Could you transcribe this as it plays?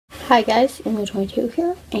Hi guys, Emily22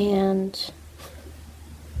 here, and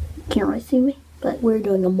you can't really see me, but we're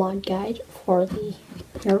doing a mod guide for the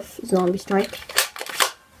Nerf Zombie Strike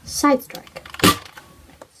Side Strike.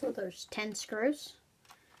 So there's 10 screws.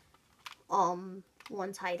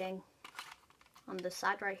 One's hiding on this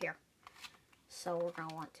side right here. So we're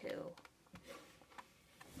gonna want to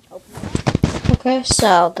open it. Okay,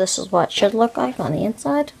 so this is what it should look like on the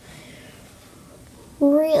inside.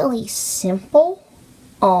 Really simple.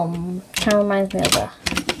 Kind of reminds me of the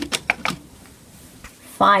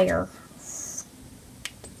fire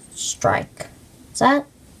strike. Is that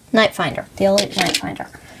Night Finder? The Elite Night Finder.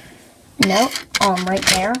 No, right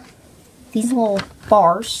there. These little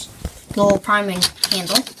bars, the little priming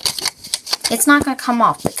handle. It's not gonna come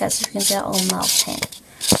off because you can see that little metal pin.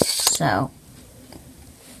 So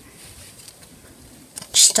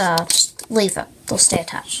just leave it. They'll stay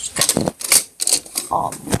attached.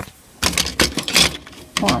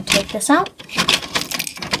 I want to take this out.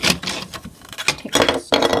 Take this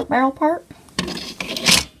barrel part.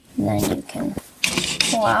 And then you can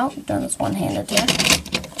pull out. I'm doing this one-handed here.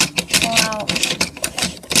 Pull out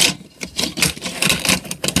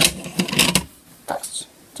this.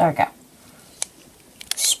 There we go.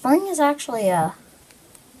 Spring is actually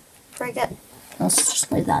pretty good. Let's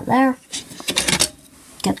just leave that there.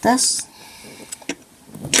 Get this.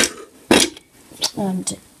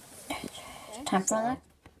 And time for that.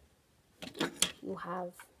 You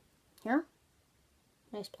have here,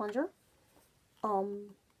 nice plunger.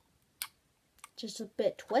 Just a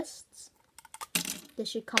bit twists. This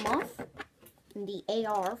should come off, and the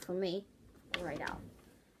AR for me, right out.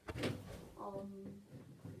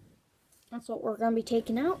 That's what we're gonna be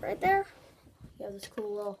taking out right there. You have this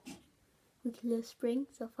cool little spring,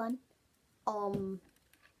 so fun.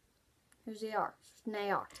 Here's the AR. It's an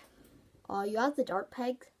AR. You have the dart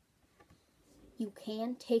pegs. You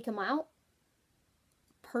can take them out.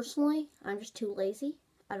 Personally, I'm just too lazy.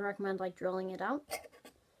 I'd recommend like drilling it out.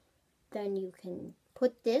 Then you can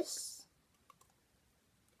put this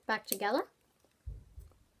back together.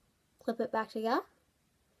 Clip it back together.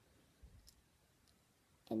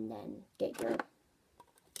 And then get your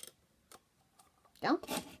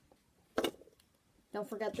Don't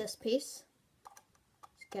forget this piece.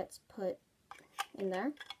 It gets put in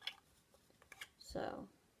there. So,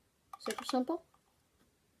 super simple.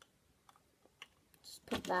 Just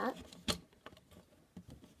put that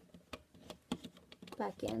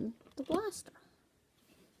back in the blaster.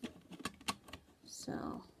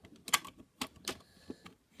 So,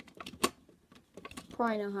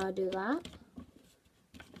 probably know how to do that.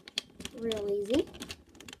 Real easy.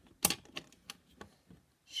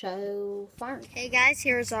 Show firing. Hey guys,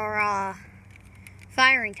 here's our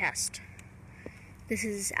firing test. This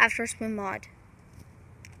is after spin mod.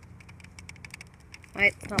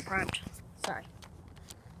 Wait, it's not primed. Sorry.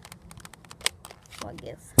 I'll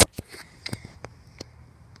give.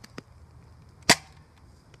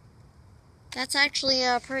 That's actually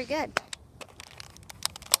pretty good.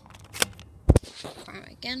 Prime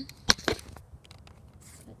again. A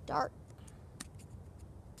dart.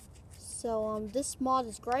 So this mod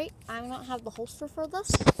is great. I do not have the holster for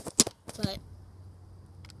this, but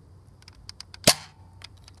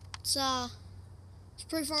it's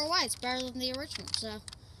pretty far away. It's better than the original. So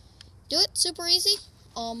do it. Super easy.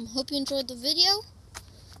 Hope you enjoyed the video.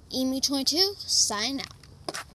 Emu22, sign out.